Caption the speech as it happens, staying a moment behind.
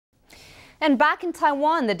And back in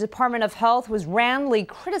Taiwan, the Department of Health was roundly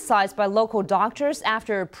criticized by local doctors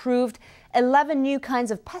after it approved 11 new kinds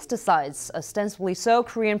of pesticides. Ostensibly so,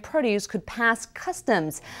 Korean produce could pass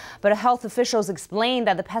customs. But health officials explained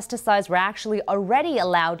that the pesticides were actually already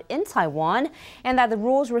allowed in Taiwan and that the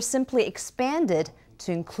rules were simply expanded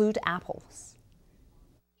to include apples.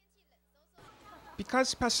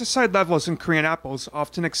 Because pesticide levels in Korean apples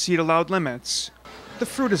often exceed allowed limits, the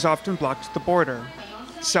fruit is often blocked at the border.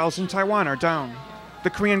 Sales in Taiwan are down.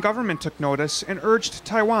 The Korean government took notice and urged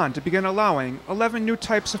Taiwan to begin allowing 11 new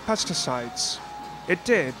types of pesticides. It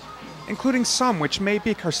did, including some which may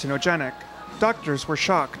be carcinogenic. Doctors were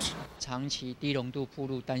shocked.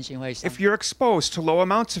 If you're exposed to low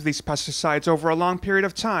amounts of these pesticides over a long period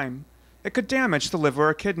of time, it could damage the liver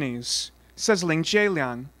or kidneys, says Lin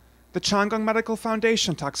Chieh-liang, the Chang Medical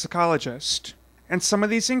Foundation toxicologist. And some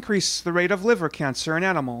of these increase the rate of liver cancer in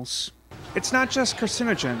animals. It's not just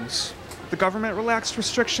carcinogens. The government relaxed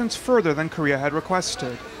restrictions further than Korea had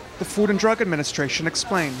requested. The Food and Drug Administration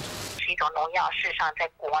explained.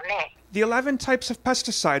 The 11 types of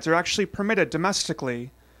pesticides are actually permitted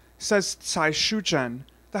domestically, says Tsai Shu-jen,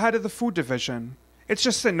 the head of the food division. It's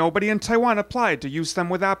just that nobody in Taiwan applied to use them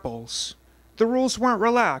with apples. The rules weren't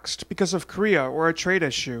relaxed because of Korea or a trade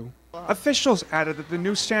issue. Officials added that the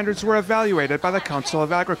new standards were evaluated by the Council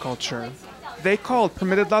of Agriculture. They called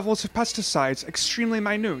permitted levels of pesticides extremely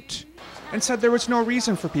minute and said there was no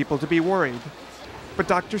reason for people to be worried. But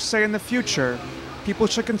doctors say in the future, people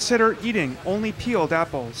should consider eating only peeled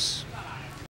apples.